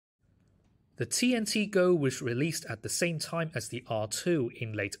The TNT Go was released at the same time as the R2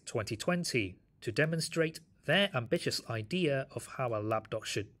 in late 2020 to demonstrate their ambitious idea of how a lapdog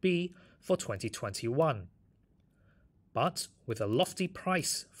should be for 2021. But with a lofty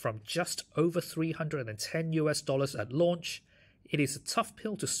price from just over $310 at launch, it is a tough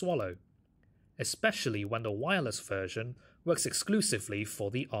pill to swallow, especially when the wireless version works exclusively for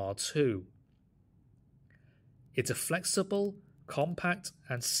the R2. It's a flexible, compact,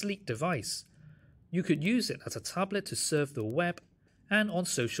 and sleek device. You could use it as a tablet to surf the web and on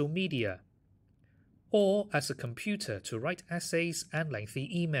social media, or as a computer to write essays and lengthy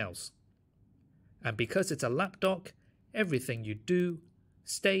emails. And because it's a lapdog, everything you do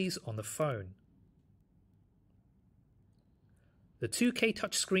stays on the phone. The 2K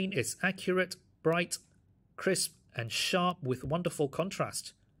touchscreen is accurate, bright, crisp, and sharp with wonderful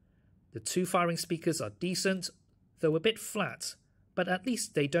contrast. The two firing speakers are decent, though a bit flat, but at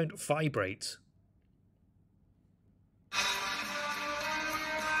least they don't vibrate.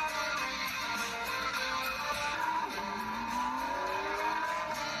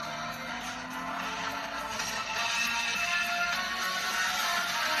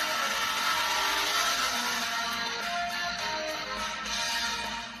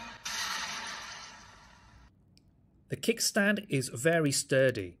 The kickstand is very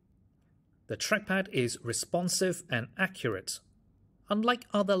sturdy. The trackpad is responsive and accurate, unlike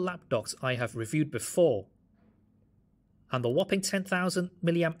other lapdogs I have reviewed before. And the whopping 10,000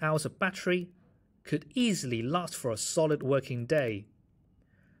 mAh of battery could easily last for a solid working day,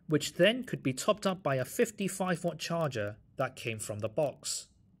 which then could be topped up by a 55-watt charger that came from the box.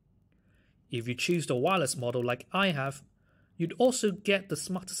 If you choose the wireless model like I have, you'd also get the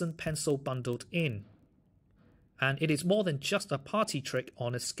Smartisan pencil bundled in. And it is more than just a party trick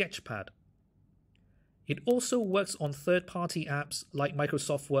on a sketchpad. It also works on third-party apps like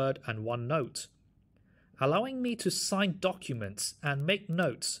Microsoft Word and OneNote, allowing me to sign documents and make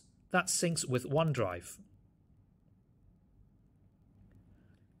notes that syncs with OneDrive.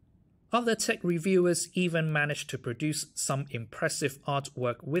 Other tech reviewers even managed to produce some impressive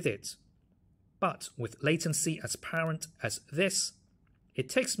artwork with it, but with latency as apparent as this, it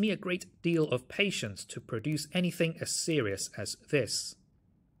takes me a great deal of patience to produce anything as serious as this.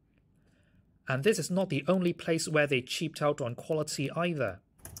 And this is not the only place where they cheaped out on quality either.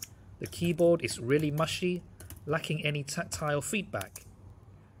 The keyboard is really mushy, lacking any tactile feedback.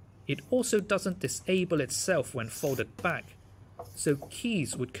 It also doesn't disable itself when folded back, so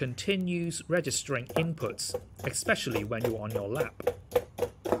keys would continue registering inputs, especially when you're on your lap.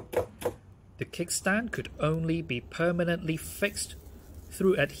 The kickstand could only be permanently fixed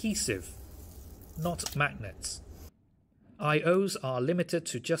through adhesive, not magnets. I/Os are limited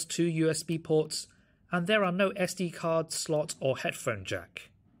to just 2 USB ports, and there are no SD card slot or headphone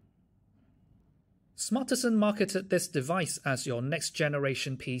jack. Smartisan marketed this device as your next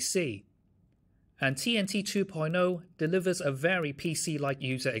generation PC, and TNT 2.0 delivers a very PC-like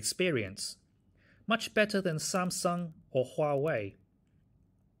user experience, much better than Samsung or Huawei.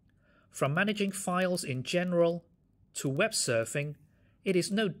 From managing files in general to web surfing, it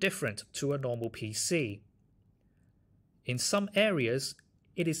is no different to a normal PC. In some areas,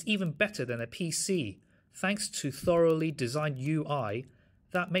 it is even better than a PC thanks to thoroughly designed UI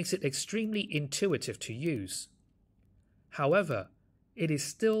that makes it extremely intuitive to use. However, it is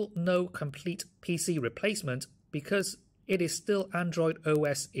still no complete PC replacement because it is still Android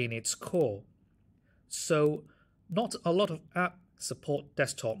OS in its core. So, not a lot of apps support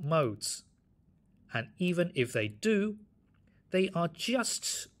desktop modes. And even if they do, they are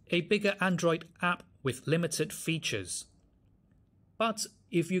just a bigger Android app with limited features. But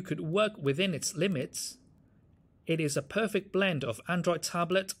if you could work within its limits, it is a perfect blend of Android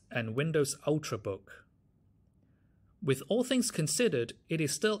tablet and Windows Ultrabook. With all things considered, it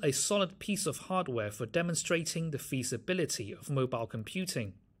is still a solid piece of hardware for demonstrating the feasibility of mobile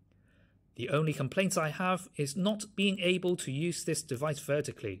computing. The only complaint I have is not being able to use this device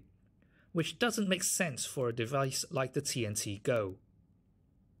vertically, which doesn't make sense for a device like the TNT Go.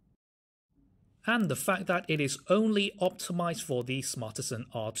 And the fact that it is only optimized for the Smartisan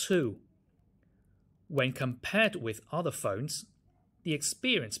R2. When compared with other phones, the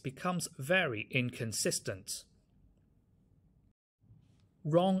experience becomes very inconsistent.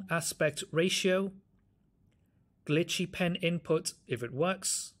 Wrong aspect ratio, glitchy pen input if it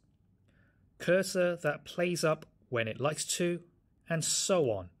works, cursor that plays up when it likes to, and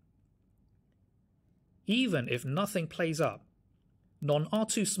so on. Even if nothing plays up,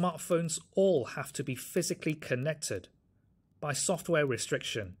 non-R2 smartphones all have to be physically connected by software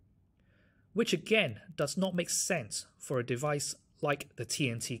restriction, which again does not make sense for a device like the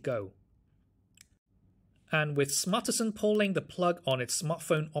TNT Go. And with Smartisan pulling the plug on its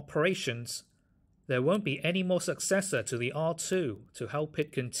smartphone operations, there won't be any more successor to the R2 to help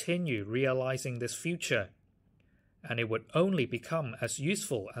it continue realizing this future, and it would only become as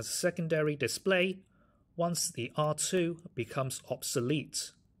useful as a secondary display once the R2 becomes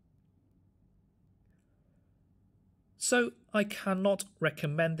obsolete. So I cannot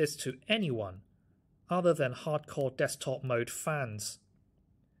recommend this to anyone other than hardcore desktop mode fans.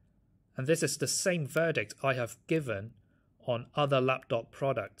 And this is the same verdict I have given on other Lapdock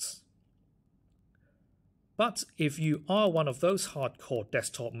products. But if you are one of those hardcore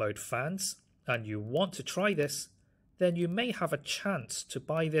desktop mode fans and you want to try this, then you may have a chance to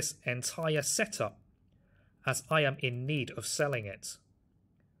buy this entire setup, as I am in need of selling it.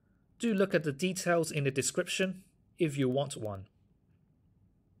 Do look at the details in the description if you want one.